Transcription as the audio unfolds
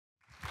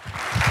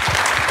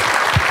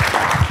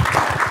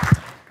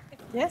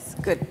Yes,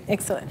 good,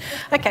 excellent.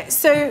 Okay,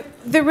 so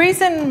the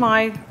reason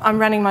I'm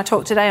running my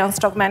talk today on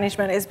stock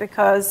management is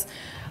because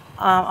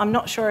I'm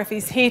not sure if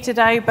he's here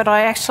today, but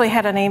I actually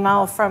had an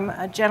email from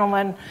a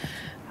gentleman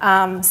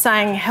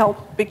saying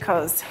help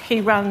because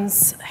he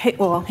runs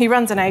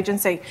an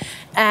agency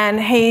and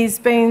he's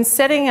been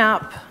setting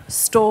up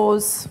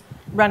stores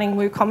running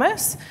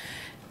WooCommerce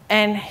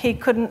and he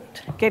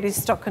couldn't get his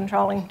stock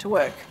controlling to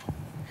work.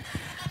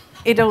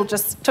 It all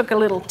just took a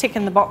little tick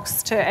in the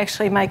box to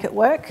actually make it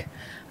work.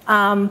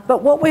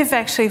 But what we've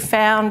actually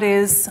found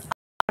is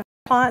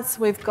clients,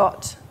 we've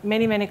got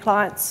many, many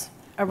clients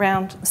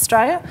around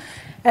Australia.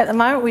 At the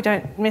moment, we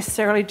don't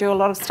necessarily do a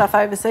lot of stuff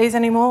overseas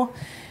anymore.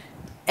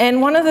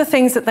 And one of the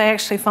things that they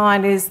actually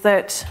find is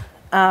that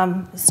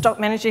stock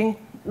managing,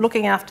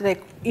 looking after their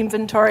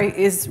inventory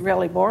is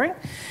really boring.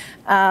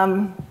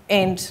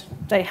 And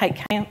they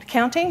hate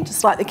counting,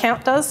 just like the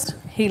count does.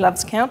 He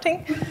loves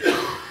counting.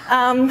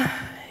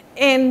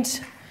 And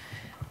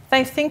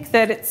they think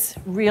that it's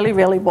really,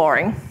 really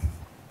boring.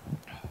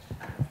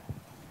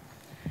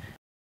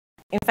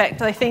 In fact,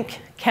 they think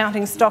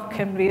counting stock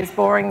can be as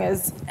boring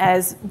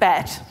as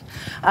BAT.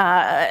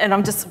 And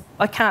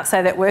I can't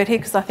say that word here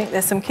because I think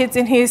there's some kids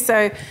in here.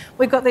 So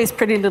we've got these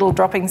pretty little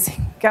droppings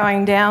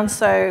going down.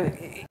 So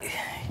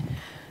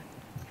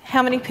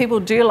how many people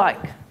do like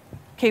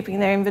keeping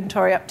their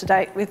inventory up to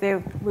date with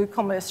their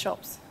WooCommerce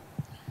shops?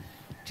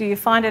 Do you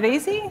find it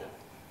easy?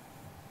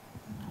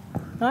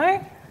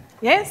 No?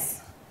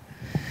 Yes?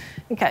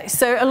 Okay,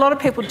 so a lot of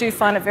people do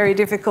find it very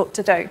difficult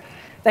to do.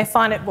 They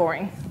find it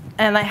boring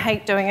and they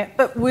hate doing it,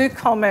 but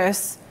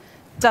WooCommerce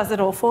does it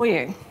all for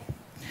you.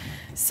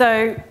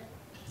 So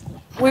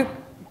when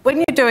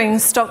you're doing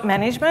stock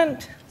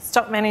management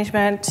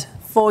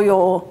for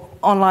your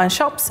online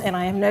shops, and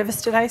I am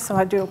nervous today, so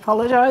I do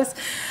apologise,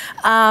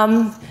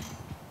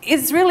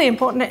 is really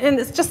important, and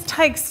it just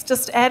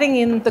takes adding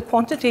in the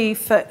quantity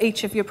for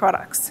each of your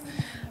products.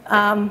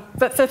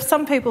 But for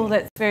some people,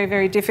 that's very,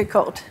 very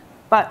difficult.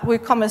 But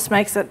WooCommerce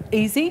makes it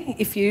easy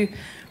if you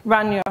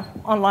run your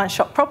online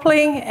shop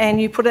properly and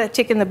you put a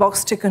tick in the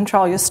box to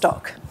control your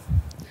stock.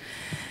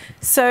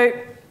 So,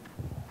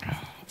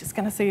 just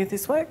going to see if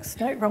this works.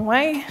 No, wrong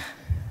way.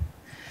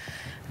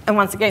 And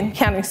once again,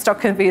 counting stock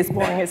can be as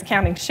boring as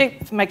counting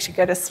sheep. It makes you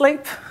go to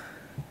sleep.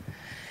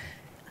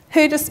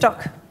 Who does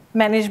stock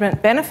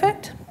management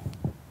benefit?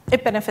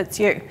 It benefits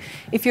you.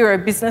 If you're a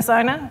business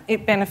owner,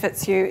 it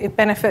benefits you. It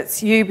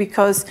benefits you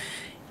because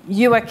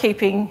you are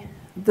keeping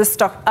the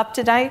stock up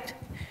to date.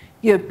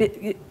 Your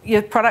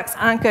products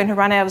aren't going to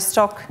run out of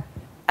stock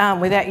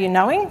without you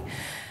knowing.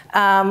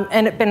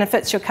 And it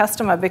benefits your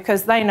customer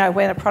because they know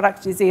when a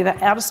product is either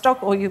out of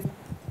stock or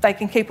they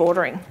can keep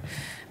ordering.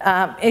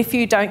 If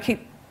you don't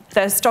keep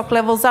those stock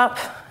levels up,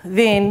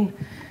 then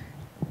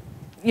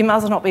you might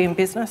as well not be in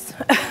business.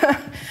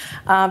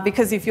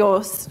 Because if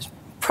your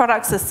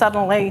products are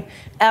suddenly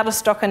out of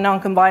stock and no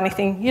one can buy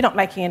anything, you're not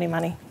making any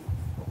money.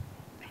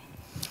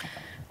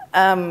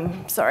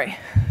 Sorry.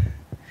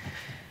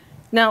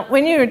 Now,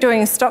 when you're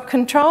doing stock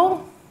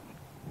control,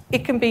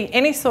 it can be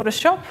any sort of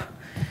shop.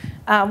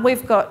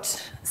 We've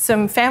got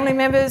some family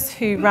members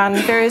who run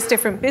various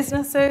different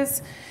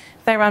businesses.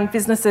 They run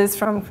businesses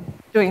from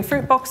doing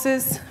fruit and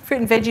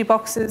veggie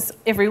boxes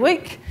every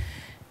week,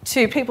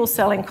 to people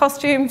selling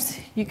costumes.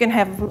 You can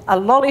have a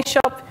lolly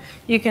shop.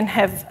 You can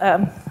have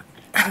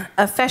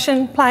a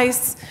fashion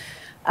place.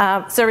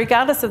 So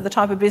regardless of the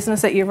type of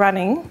business that you're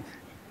running,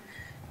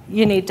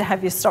 you need to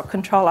have your stock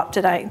control up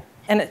to date.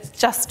 And it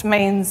just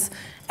means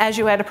as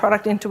you add a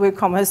product into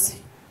WooCommerce,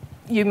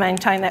 you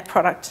maintain that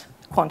product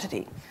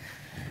quantity.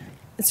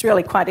 It's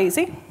really quite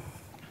easy.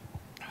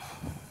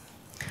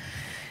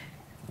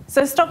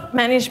 So stock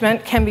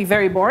management can be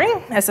very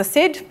boring, as I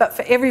said, but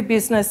for every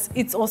business,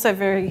 it's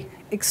also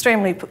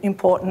extremely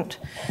important.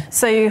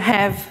 So you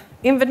have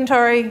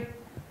inventory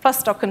plus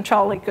stock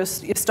control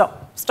equals your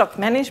stock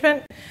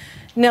management.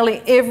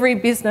 Nearly every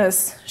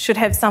business should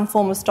have some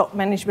form of stock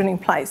management in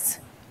place.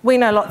 We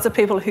know lots of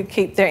people who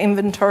keep their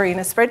inventory in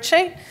a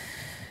spreadsheet,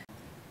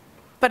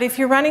 but if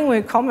you're running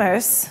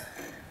WooCommerce,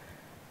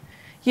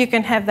 you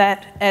can have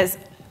that as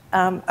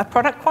a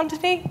product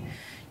quantity.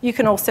 You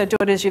can also do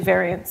it as your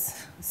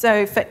variance.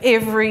 So for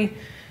every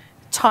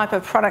type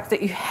of product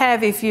that you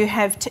have, if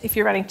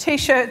you're running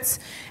t-shirts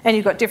and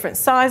you've got different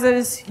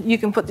sizes, you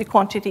can put the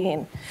quantity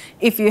in.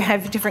 If you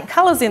have different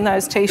colours in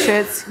those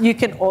t-shirts, you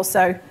can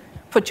also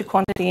put your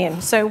quantity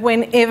in. So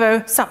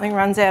whenever something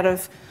runs out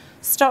of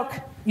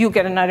stock, you'll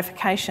get a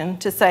notification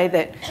to say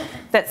that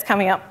that's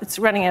coming up, it's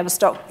running out of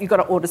stock, you've got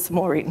to order some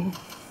more in.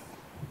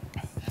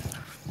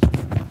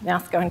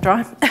 Mouth going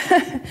dry.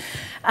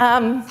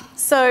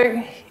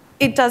 So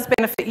it does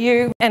benefit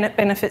you and it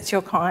benefits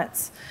your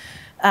clients.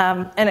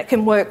 And it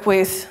can work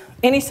with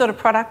any sort of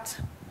product.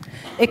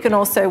 It can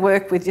also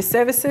work with your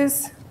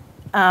services.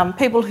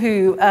 People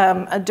who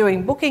are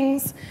doing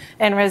bookings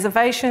and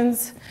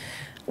reservations.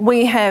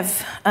 We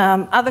have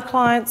other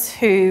clients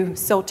who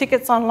sell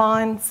tickets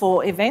online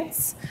for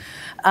events.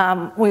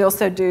 We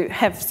also do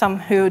have some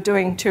who are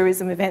doing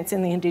tourism events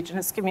in the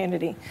Indigenous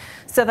community.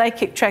 So they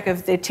keep track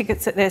of their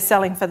tickets that they're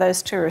selling for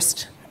those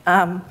tourists,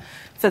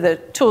 for the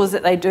tours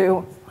that they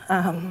do.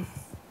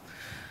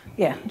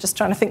 Yeah, just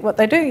trying to think what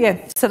they do.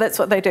 Yeah, so that's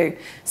what they do.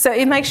 So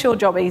it makes your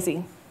job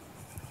easy.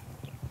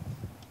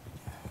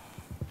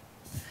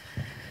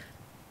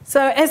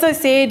 So as I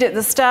said at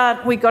the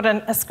start, we got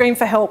a screen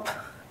for help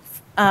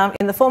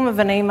in the form of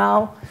an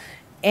email,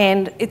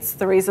 and it's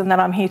the reason that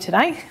I'm here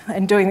today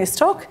and doing this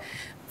talk,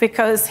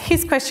 because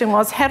his question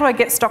was, how do I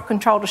get stock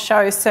control to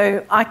show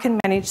so I can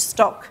manage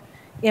stock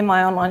in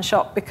my online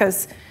shop?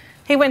 Because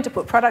he went to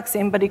put products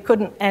in, but he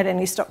couldn't add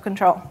any stock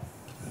control,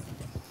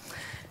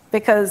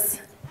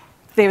 because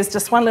there was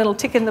just one little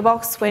tick in the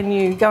box when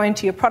you go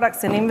into your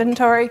products and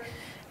inventory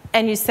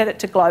and you set it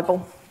to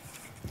global.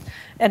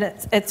 And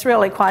it's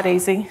really quite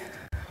easy.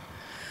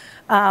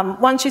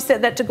 Once you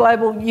set that to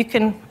global, you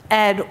can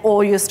add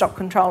all your stock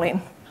control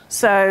in.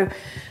 So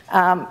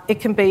it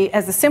can be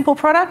as a simple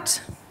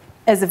product,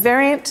 as a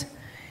variant,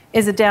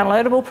 as a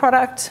downloadable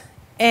product,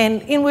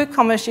 and in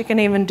WooCommerce you can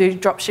even do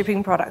drop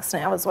shipping products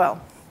now as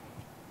well.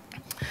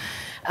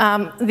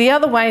 The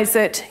other ways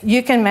that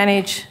you can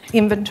manage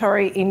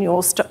inventory in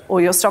your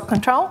stock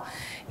control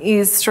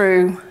is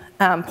through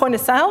point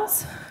of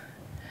sales,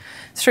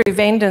 through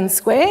Vend and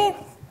Square,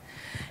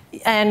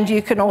 and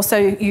you can also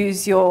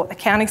use your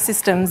accounting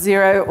system,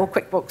 Xero or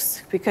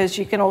QuickBooks, because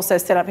you can also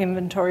set up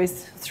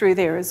inventories through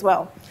there as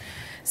well.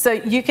 So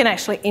you can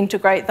actually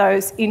integrate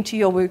those into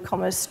your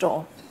WooCommerce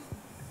store.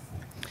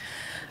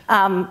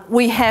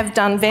 We have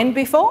done Vend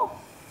before.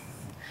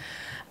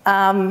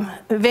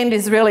 Vend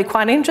is really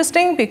quite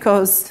interesting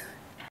because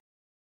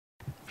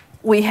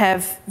we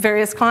have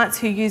various clients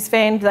who use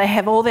Vend. They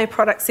have all their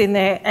products in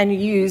there, and you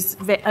use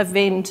a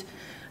Vend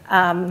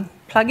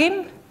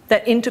plugin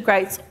that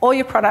integrates all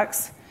your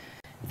products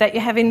that you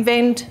have in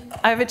Vend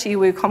over to your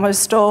WooCommerce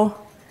store,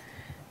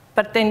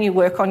 but then you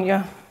work on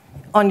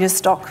your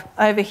stock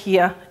over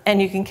here,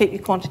 and you can keep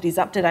your quantities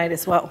up to date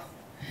as well.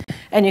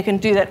 And you can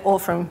do that all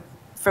from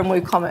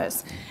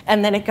WooCommerce,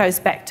 and then it goes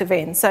back to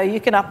Vend. So you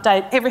can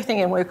update everything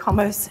in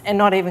WooCommerce and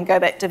not even go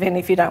back to Vend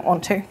if you don't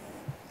want to.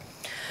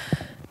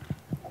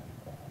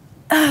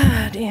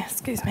 Dear,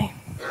 excuse me.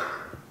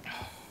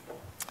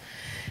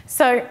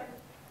 So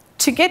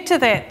to get to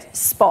that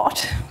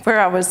spot where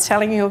I was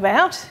telling you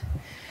about,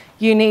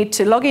 you need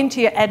to log into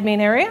your admin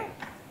area.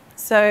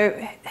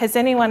 So has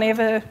anyone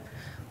ever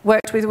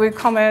worked with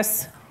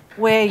WooCommerce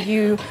where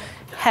you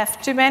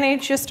have to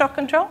manage your stock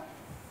control?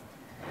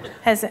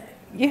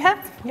 You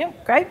have? Yeah,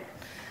 great.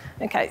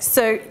 Okay,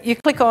 so you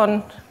click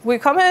on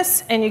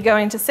WooCommerce and you go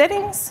into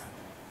settings,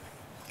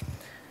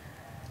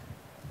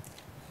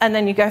 and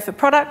then you go for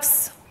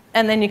products,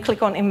 and then you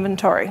click on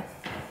inventory.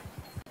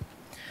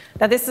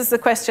 Now this is the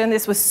question.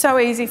 This was so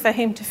easy for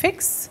him to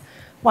fix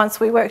once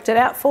we worked it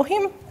out for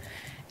him.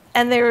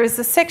 And there is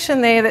a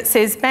section there that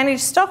says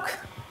manage stock,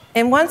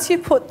 and once you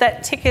put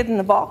that ticket in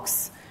the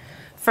box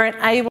for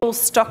enable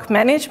stock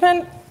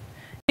management,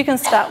 you can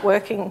start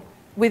working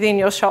within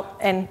your shop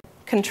and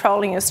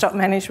controlling your stock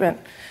management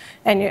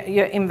and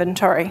your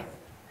inventory.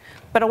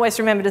 But always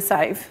remember to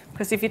save,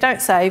 because if you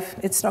don't save,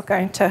 it's not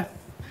going to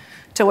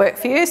work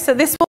for you. So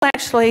this will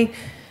actually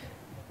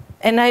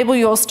enable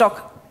your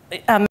stock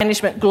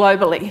management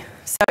globally.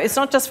 So it's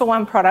not just for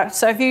one product.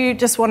 So if you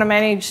just want to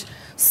manage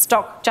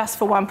stock just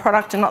for one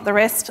product and not the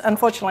rest,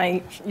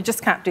 unfortunately, you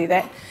just can't do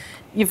that.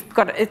 You've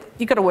got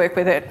to work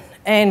with it.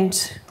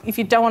 And if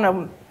you don't want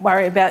to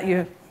worry about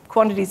your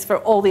quantities for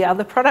all the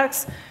other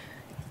products,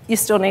 you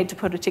still need to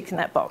put a tick in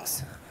that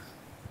box.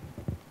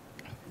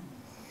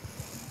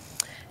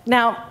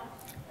 Now,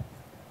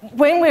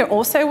 when we're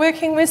also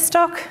working with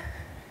stock,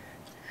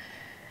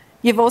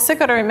 you've also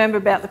got to remember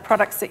about the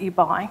products that you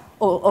buy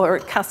or a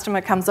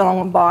customer comes along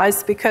and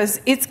buys,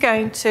 because it's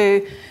going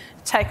to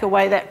take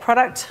away that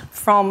product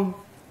from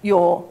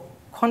your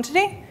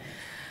quantity.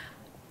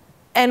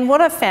 And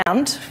what I've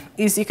found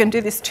is you can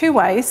do this two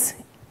ways.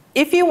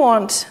 If you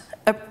want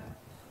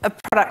a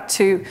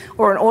product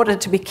or an order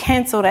to be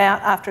cancelled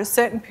out after a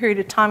certain period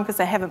of time because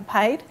they haven't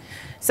paid,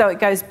 so it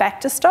goes back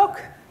to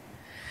stock,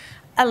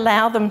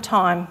 allow them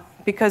time,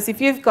 because if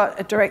you've got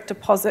a direct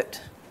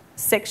deposit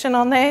section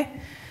on there,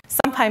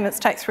 some payments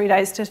take 3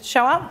 days to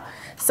show up.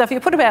 So if you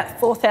put about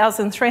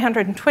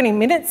 4,320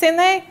 minutes in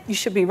there, you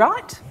should be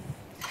right.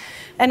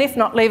 And if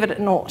not, leave it at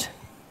 0.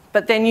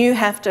 But then you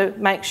have to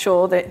make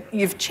sure that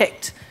you've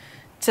checked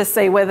to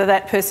see whether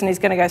that person is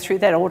going to go through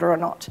that order or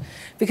not,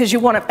 because you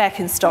want it back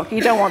in stock.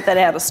 You don't want that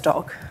out of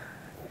stock.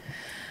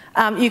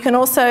 You can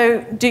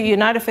also do your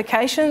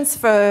notifications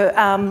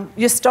for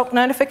your stock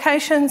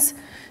notifications.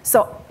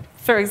 So,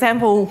 for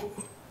example,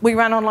 we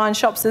run online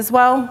shops as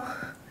well.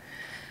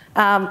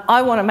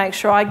 I want to make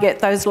sure I get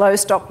those low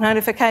stock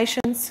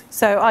notifications,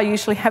 so I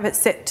usually have it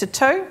set to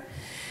 2,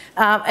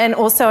 and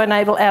also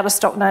enable out of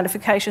stock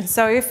notifications.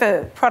 So if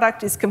a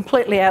product is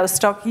completely out of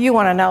stock, you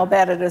want to know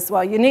about it as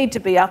well. You need to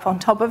be up on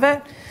top of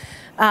it.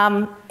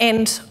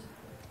 And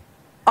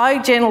I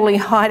generally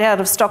hide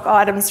out of stock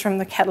items from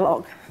the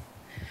catalogue.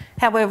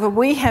 However,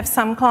 we have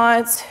some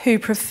clients who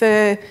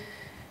prefer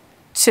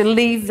to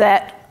leave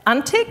that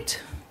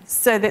unticked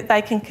so that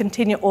they can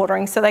continue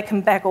ordering, so they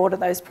can back order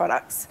those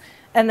products.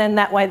 And then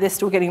that way they're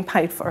still getting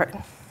paid for it.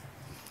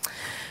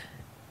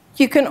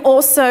 You can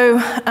also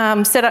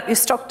set up your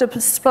stock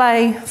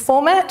display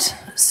format.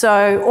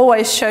 So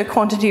always show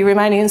quantity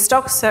remaining in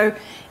stock. So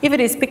if it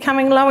is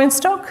becoming low in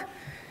stock,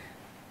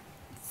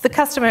 the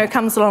customer who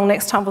comes along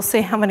next time will see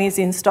how many is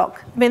in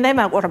stock. I mean, they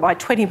might want to buy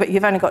 20, but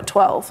you've only got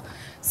 12.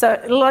 So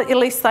at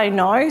least they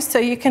know. So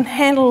you can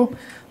handle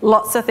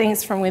lots of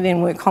things from within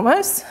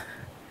WooCommerce.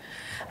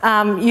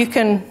 You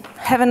can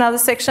have another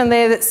section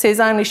there that says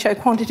only show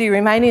quantity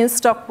remaining in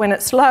stock when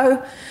it's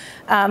low.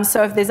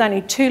 So if there's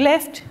only 2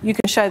 left, you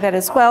can show that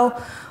as well.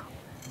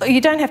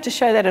 You don't have to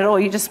show that at all,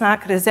 you just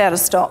mark it as out of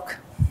stock.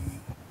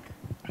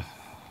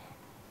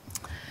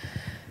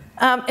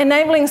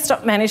 Enabling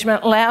stock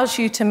management allows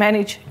you to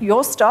manage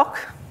your stock,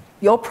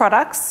 your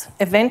products,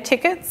 event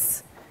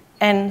tickets,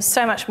 and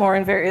so much more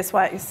in various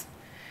ways.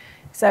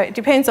 So it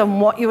depends on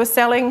what you are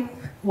selling,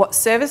 what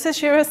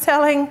services you are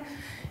selling.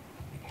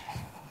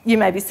 You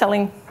may be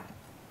selling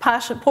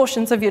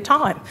portions of your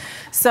time.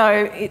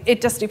 So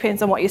it just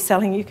depends on what you're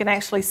selling. You can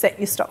actually set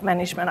your stock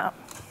management up.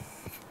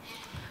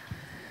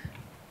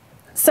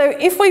 So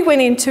if we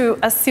went into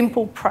a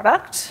simple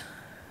product,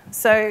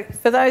 so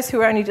for those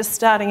who are only just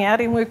starting out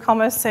in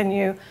WooCommerce and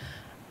you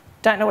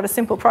don't know what a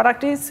simple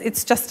product is,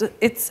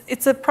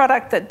 it's a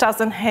product that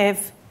doesn't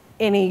have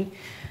any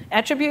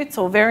attributes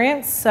or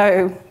variants.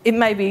 So it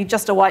may be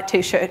just a white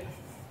t-shirt.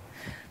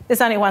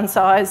 There's only one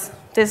size.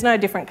 There's no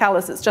different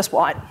colours, it's just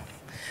white.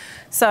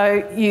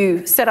 So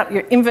you set up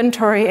your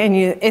inventory and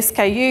your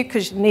SKU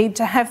because you need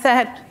to have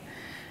that.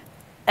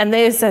 And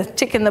there's a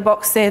tick in the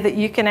box there that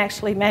you can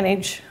actually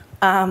manage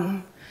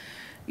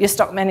your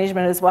stock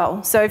management as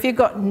well. So if you've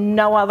got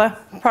no other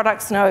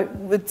products, no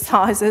with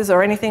sizes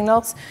or anything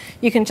else,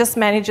 you can just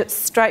manage it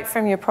straight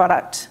from your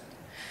product.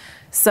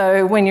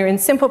 So when you're in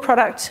simple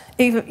product,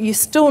 you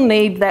still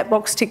need that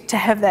box tick to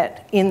have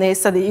that in there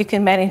so that you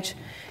can manage,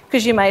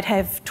 because you may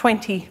have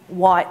 20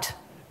 white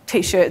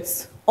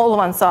t-shirts, all of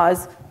one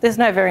size. There's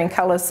no varying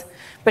colours,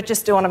 but you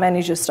still want to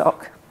manage your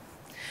stock.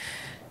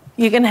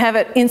 You can have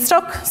it in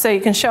stock, so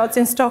you can show it's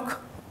in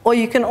stock, or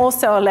you can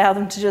also allow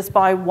them to just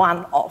buy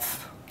one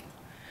off.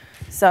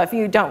 So if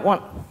you don't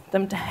want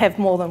them to have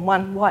more than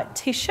one white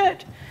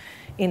t-shirt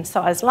in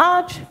size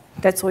large,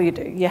 that's all you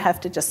do. You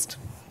have to just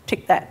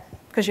tick that,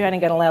 because you're only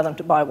going to allow them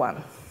to buy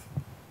one.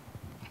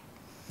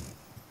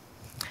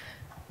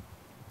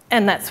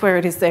 And that's where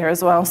it is there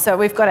as well. So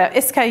we've got our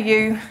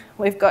SKU,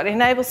 we've got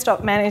enable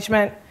stock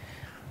management,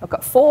 I've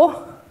got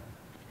 4.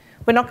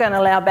 We're not going to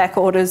allow back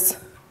orders,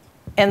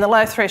 and the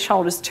low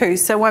threshold is 2.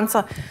 So once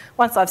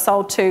I've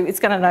sold 2, it's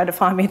going to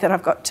notify me that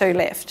I've got 2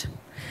 left.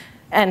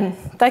 And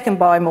they can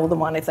buy more than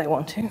one if they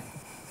want to,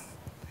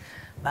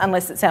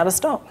 unless it's out of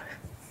stock.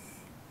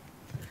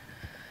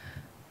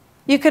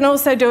 You can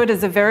also do it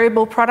as a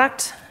variable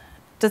product.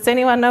 Does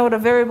anyone know what a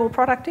variable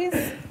product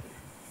is?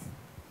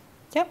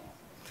 Yep.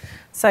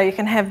 So you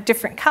can have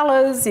different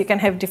colours, you can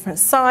have different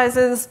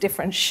sizes,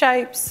 different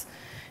shapes.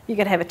 You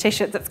can have a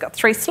t-shirt that's got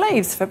 3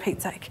 sleeves, for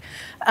Pete's sake.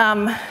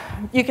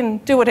 You can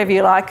do whatever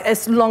you like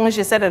as long as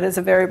you set it as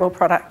a variable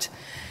product.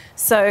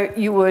 So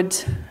you would,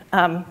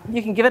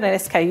 you can give it an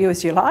SKU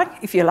as you like,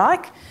 if you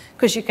like,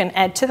 because you can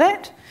add to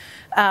that.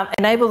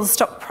 Enable the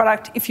stock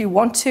product if you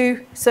want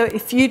to. So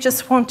if you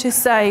just want to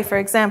say, for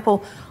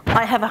example,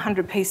 I have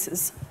 100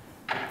 pieces,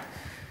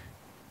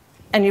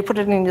 and you put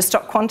it in your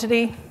stock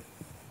quantity,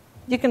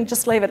 you can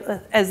just leave it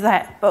as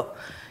that, but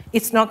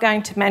it's not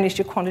going to manage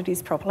your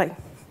quantities properly.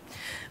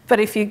 But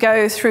if you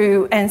go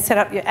through and set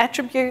up your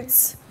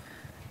attributes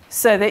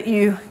so that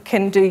you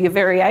can do your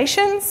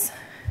variations,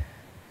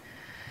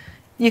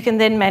 you can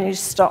then manage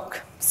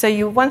stock.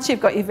 So once you've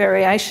got your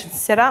variations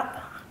set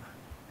up,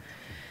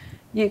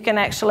 you can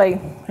actually,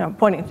 I'm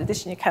pointing to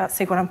this and you can't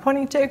see what I'm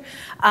pointing to,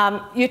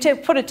 you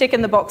put a tick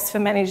in the box for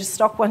manage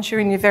stock once you're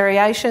in your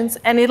variations,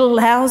 and it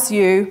allows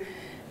you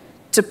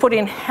to put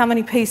in how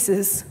many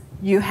pieces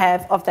you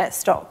have of that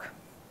stock.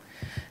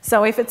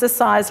 So if it's a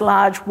size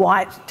large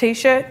white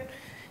t-shirt,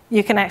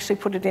 you can actually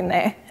put it in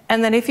there.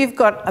 And then if you've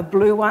got a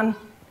blue one,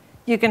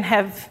 you can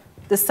have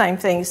the same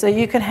thing. So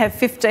you can have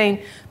 15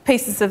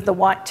 pieces of the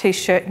white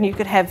t-shirt and you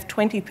could have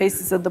 20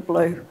 pieces of the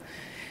blue.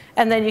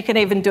 And then you can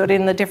even do it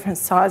in the different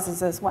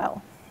sizes as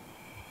well.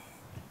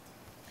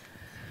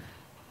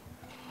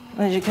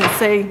 As you can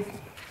see,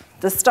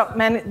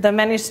 the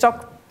manage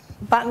stock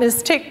button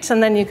is ticked,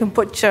 and then you can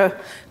put your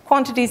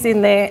quantities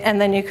in there, and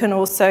then you can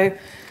also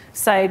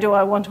say, do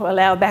I want to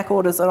allow back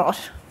orders or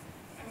not?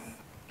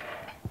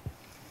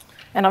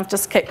 And I've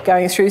just kept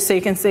going through so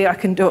you can see I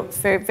can do it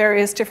for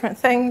various different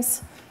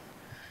things.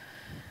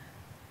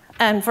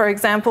 And for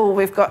example,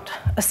 we've got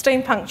a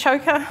steampunk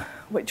choker,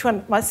 which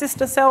one my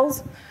sister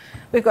sells.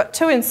 We've got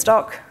 2 in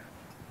stock.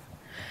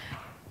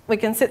 We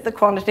can set the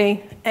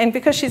quantity, and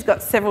because she's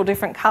got several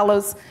different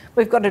colours,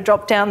 we've got a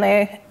drop down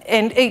there,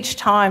 and each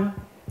time,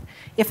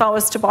 if I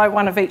was to buy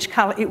one of each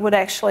colour, it would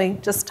actually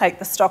just take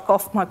the stock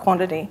off my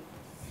quantity.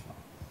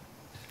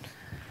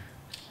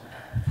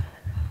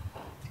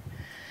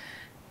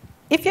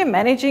 If you're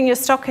managing your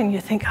stock and you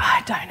think, oh,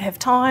 I don't have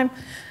time,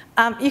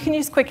 you can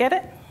use Quick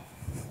Edit.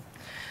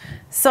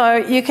 So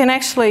you can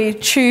actually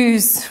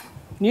choose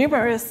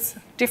numerous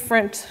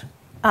different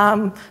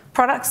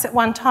products at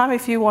one time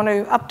if you want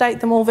to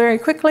update them all very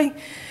quickly.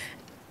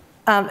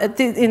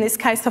 In this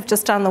case, I've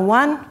just done the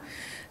one.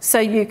 So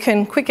you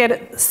can Quick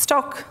Edit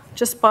stock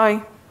just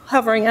by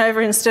hovering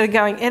over. Instead of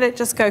going edit,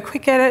 just go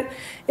Quick Edit.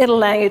 It'll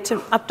allow you to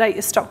update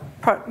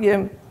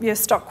your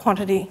stock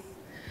quantity.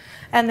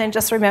 And then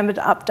just remember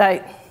to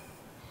update.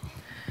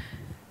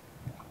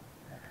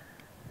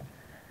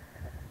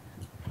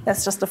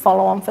 That's just a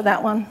follow-on for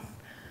that one.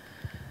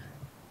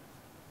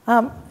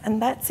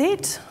 And that's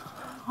it.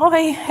 I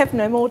have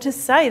no more to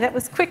say. That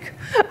was quick.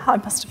 I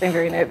must have been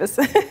very nervous.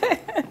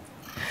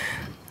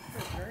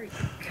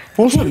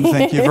 Awesome,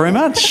 thank you very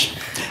much.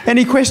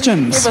 Any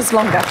questions? It was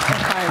longer.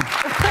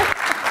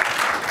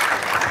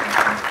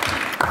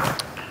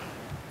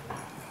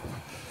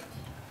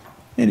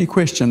 Any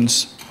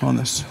questions on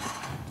this?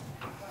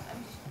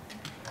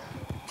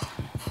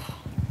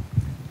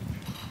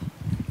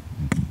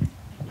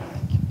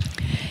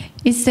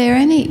 Is there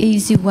any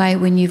easy way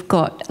when you've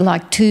got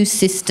like two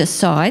sister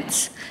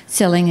sites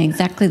selling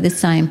exactly the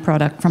same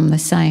product from the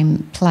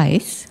same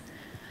place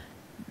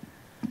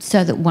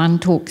so that one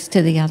talks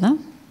to the other?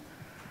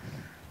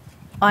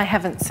 I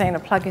haven't seen a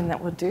plugin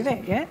that would do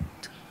that yet.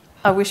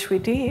 I wish we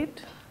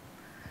did.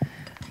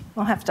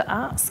 I'll have to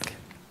ask.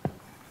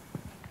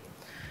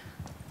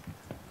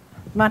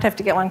 Might have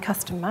to get one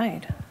custom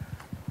made.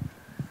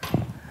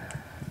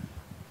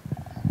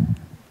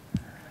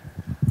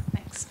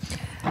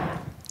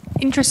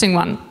 Interesting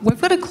one. We've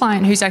got a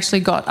client who's actually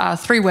got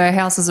 3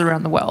 warehouses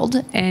around the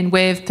world, and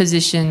we're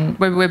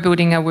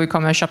building a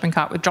WooCommerce shopping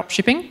cart with drop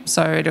shipping,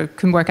 so it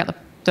can work out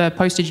the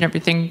postage and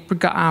everything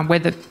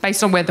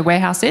based on where the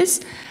warehouse is.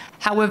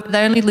 However,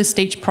 they only list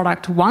each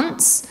product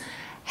once.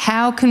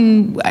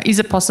 Is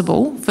it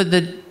possible for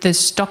the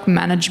stock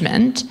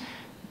management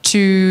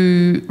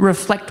to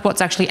reflect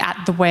what's actually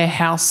at the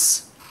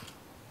warehouse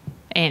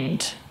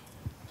end,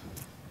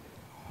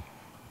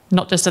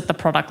 not just at the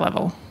product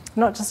level?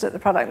 Not just at the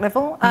product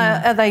level.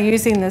 Are they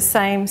using the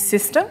same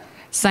system?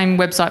 Same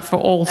website for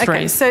all 3.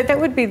 Okay, so that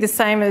would be the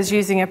same as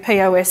using a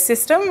POS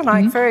system.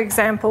 Like, for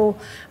example,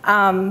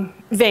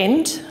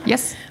 Vend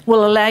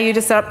will allow you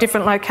to set up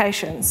different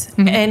locations.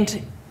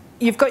 And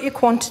you've got your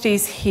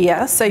quantities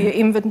here, so your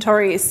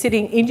inventory is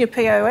sitting in your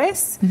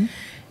POS.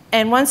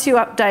 And once you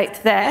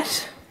update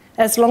that,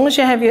 as long as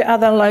you have your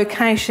other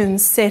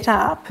locations set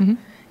up,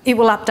 it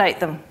will update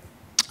them.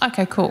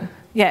 Okay, cool.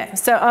 Yeah,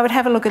 so I would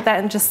have a look at that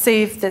and just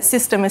see if the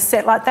system is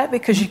set like that,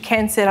 because you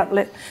can set up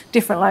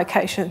different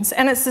locations.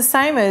 And it's the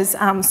same as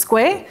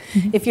Square.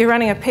 If you're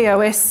running a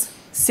POS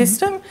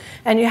system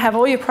and you have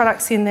all your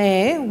products in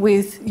there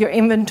with your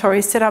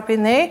inventory set up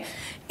in there,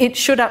 it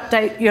should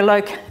update your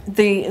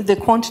the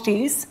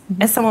quantities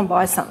as someone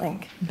buys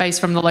something. Based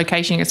from the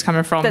location it's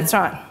coming from? That's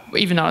right.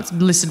 Even though it's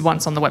listed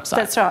once on the website?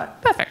 That's right.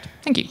 Perfect.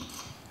 Thank you.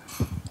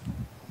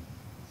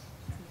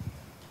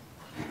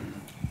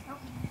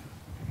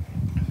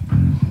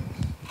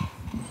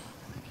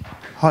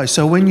 Hi,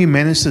 so when you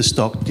manage the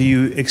stock, do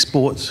you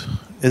export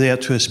it out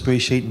to a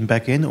spreadsheet and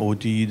back end, or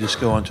do you just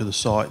go onto the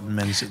site and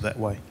manage it that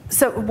way?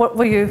 So what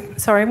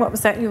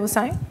was that you were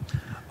saying?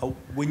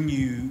 When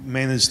you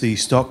manage the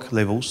stock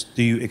levels,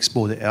 do you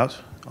export it out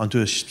onto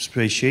a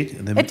spreadsheet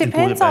and then import it back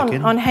in? It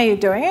depends on how you're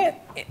doing it.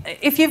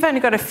 If you've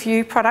only got a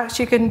few products,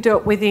 you can do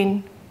it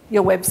within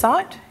your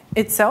website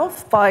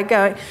itself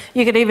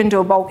you could even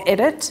do a bulk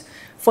edit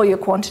for your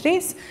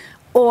quantities.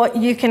 Or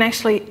you can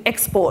actually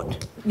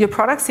export your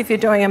products if you're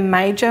doing a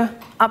major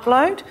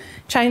upload,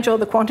 change all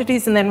the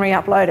quantities and then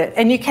re-upload it.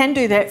 And you can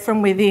do that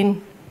from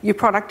within your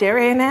product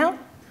area now.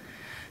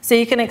 So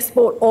you can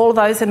export all of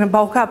those in a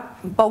bulk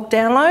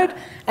download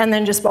and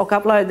then just bulk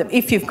upload them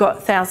if you've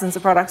got thousands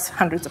of products,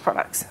 hundreds of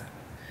products.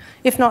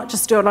 If not,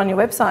 just do it on your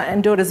website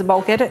and do it as a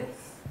bulk edit.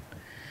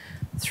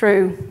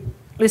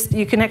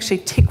 You can actually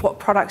tick what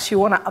products you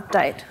want to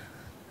update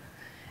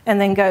and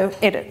then go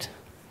edit,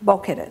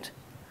 bulk edit.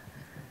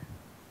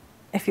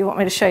 If you want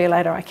me to show you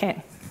later, I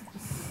can.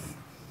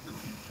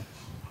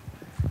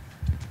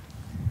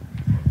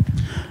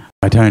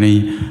 Hi,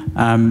 Toni.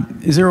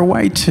 Is there a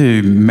way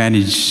to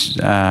manage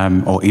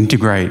or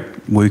integrate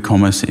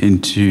WooCommerce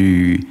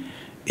into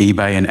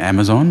eBay and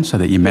Amazon so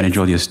that you manage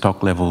all your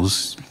stock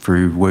levels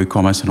through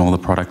WooCommerce and all the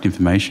product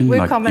information?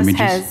 WooCommerce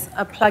has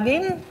a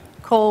plugin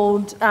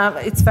called,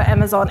 it's for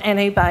Amazon and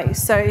eBay.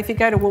 So if you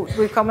go to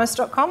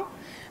WooCommerce.com,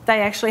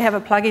 they actually have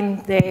a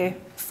plugin there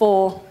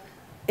for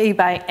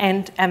eBay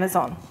and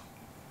Amazon.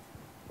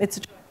 It's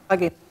a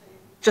plugin,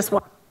 just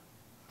one.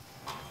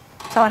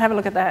 So I'd have a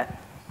look at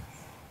that.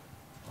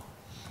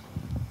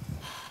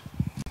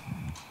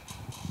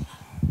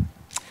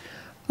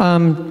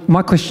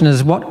 My question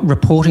is, what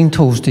reporting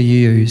tools do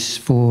you use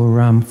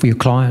for your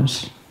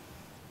clients?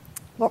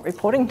 What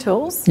reporting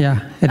tools?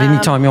 Yeah, at any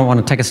time you want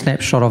to take a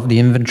snapshot of the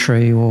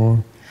inventory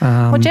or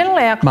well,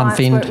 generally our clients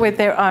work with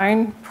their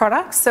own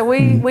products, so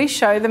we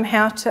show them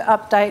how to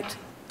update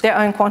their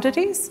own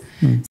quantities,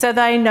 so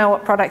they know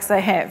what products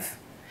they have.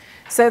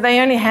 So they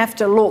only have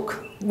to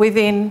look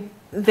within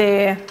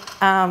their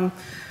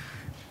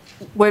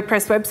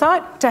WordPress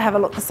website to have a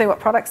look to see what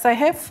products they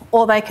have,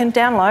 or they can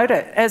download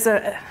it as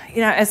a,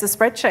 as a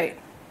spreadsheet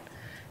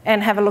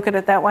and have a look at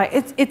it that way.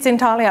 It's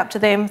entirely up to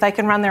them. They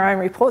can run their own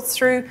reports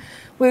through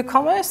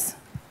WooCommerce,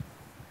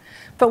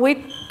 but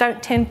we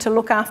don't tend to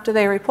look after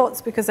their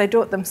reports because they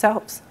do it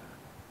themselves.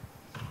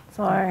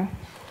 So,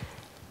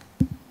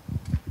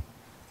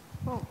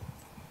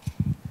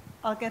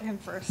 I'll get him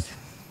first.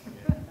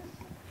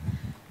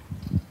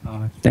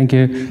 Thank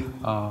you.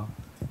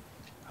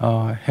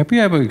 Have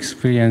you ever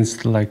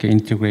experienced like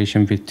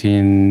integration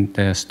between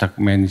the stock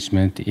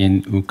management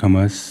in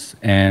WooCommerce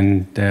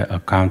and the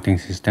accounting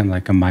system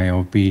like a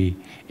MyOB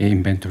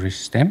inventory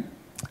system?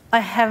 I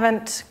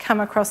haven't come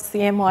across the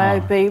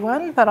MYOB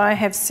one, but I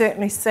have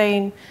certainly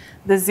seen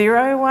the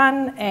Xero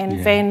one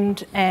and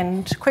Vend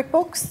and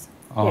QuickBooks.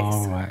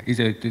 Yes. Right.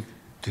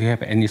 Do you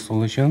have any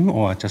solution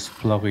or just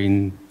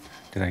plug-in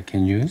that I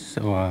can use?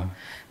 Or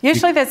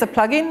Usually there's a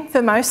plugin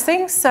for most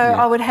things, so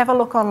I would have a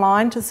look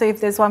online to see if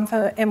there's one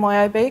for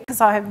MYOB,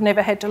 because I have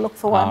never had to look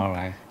for one. All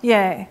right.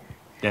 Yeah.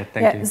 Yeah,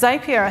 thank you.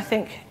 Zapier, I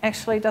think,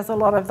 actually does a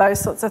lot of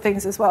those sorts of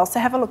things as well, so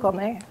have a look on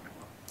there.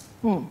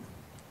 Oh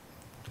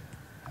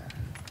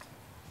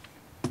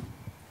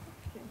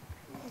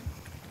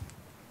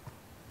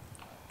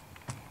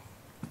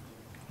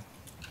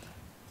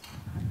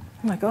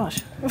my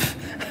gosh.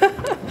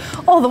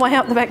 All the way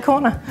up the back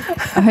corner.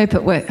 I hope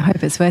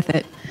it's worth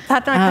it. I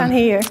can't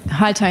hear you.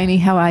 Hi, Toni.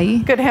 How are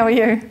you? Good, how are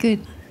you?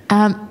 Good.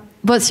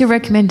 What's your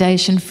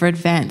recommendation for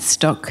advanced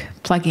stock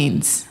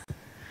plugins?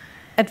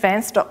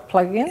 Advanced stock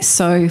plugins?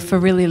 So for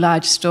really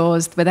large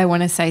stores where they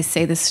want to, say,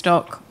 see the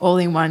stock all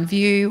in one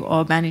view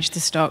or manage the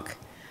stock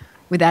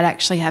without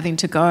actually having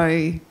to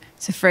go.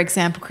 So, for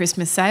example,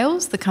 Christmas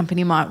sales, the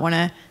company might want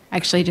to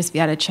actually just be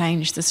able to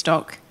change the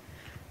stock,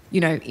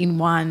 in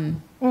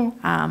one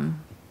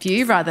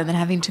view rather than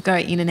having to go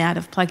in and out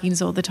of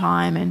plugins all the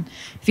time. And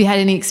if you had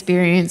any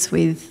experience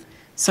with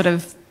sort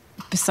of,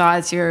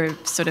 besides your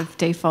sort of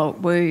default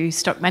Woo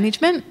stock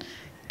management,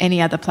 any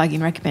other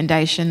plugin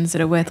recommendations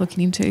that are worth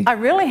looking into? I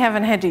really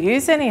haven't had to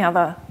use any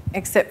other,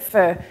 except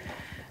for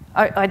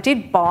I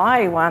did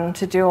buy one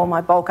to do all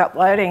my bulk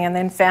uploading and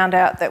then found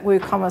out that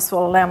WooCommerce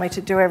will allow me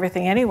to do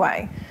everything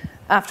anyway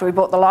after we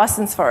bought the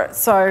license for it.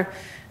 So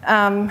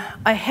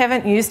I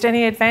haven't used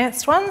any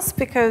advanced ones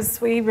because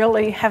we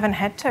really haven't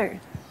had to.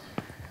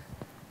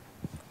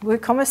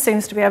 WooCommerce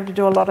seems to be able to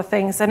do a lot of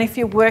things, and if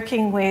you're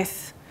working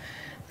with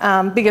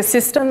bigger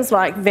systems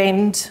like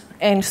Vend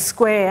and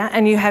Square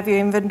and you have your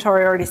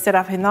inventory already set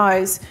up in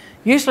those,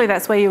 usually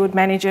that's where you would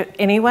manage it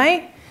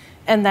anyway,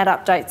 and that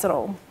updates it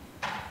all.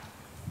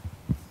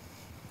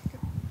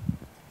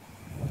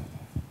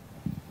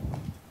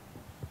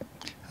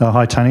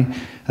 Hi, Toni.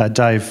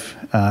 Dave,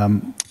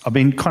 I've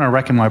been kind of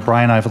racking my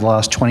brain over the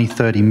last 20,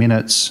 30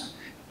 minutes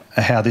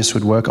how this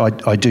would work.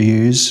 I do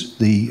use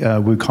the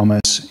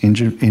WooCommerce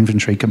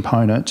inventory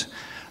component,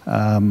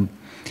 but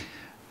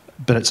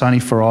it's only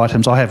for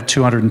items. I have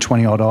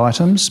 220 odd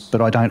items, but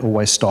I don't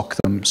always stock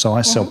them. So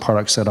I sell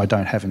products that I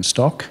don't have in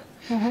stock,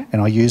 and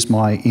I use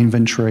my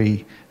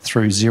inventory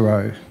through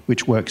Xero,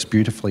 which works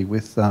beautifully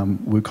with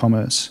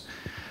WooCommerce.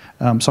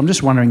 So I'm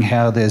just wondering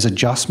how there's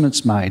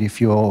adjustments made if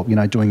you're,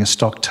 doing a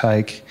stock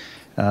take.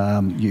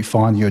 You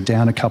find you're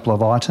down a couple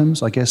of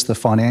items. I guess the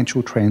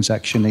financial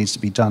transaction needs to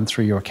be done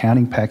through your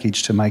accounting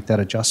package to make that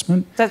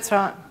adjustment. That's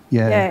right.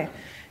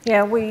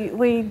 Yeah,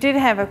 we did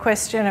have a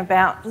question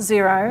about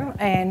Xero,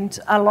 and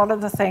a lot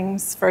of the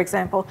things, for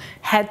example,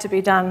 had to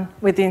be done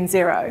within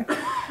Xero.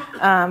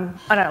 I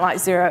don't like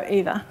Xero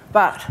either,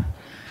 but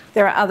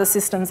there are other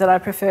systems that I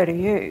prefer to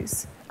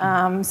use.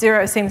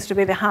 Xero seems to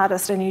be the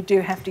hardest, and you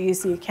do have to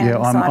use the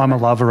accounting side. I'm a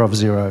lover of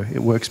Xero.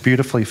 It works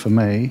beautifully for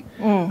me.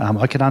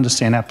 I can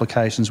understand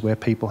applications where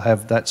people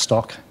have that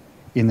stock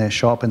in their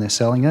shop and they're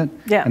selling it,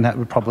 and that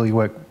would probably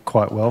work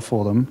quite well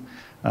for them.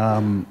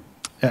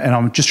 And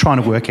I'm just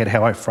trying to work out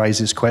how I phrase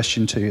this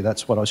question to you.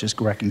 That's what I was just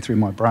racking through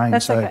my brain.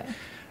 That's okay.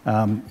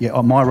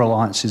 My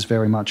reliance is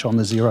very much on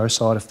the Xero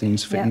side of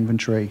things for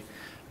inventory.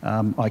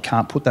 I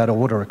can't put that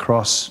order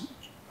across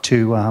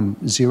to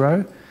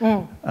Xero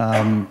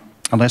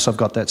unless I've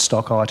got that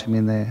stock item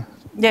in there.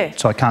 Yeah.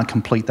 So I can't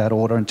complete that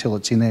order until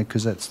it's in there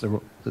because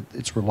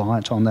it's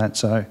reliant on that.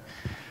 So,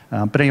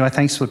 but anyway,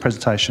 thanks for the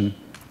presentation.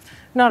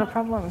 Not a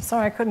problem.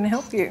 Sorry I couldn't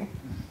help you.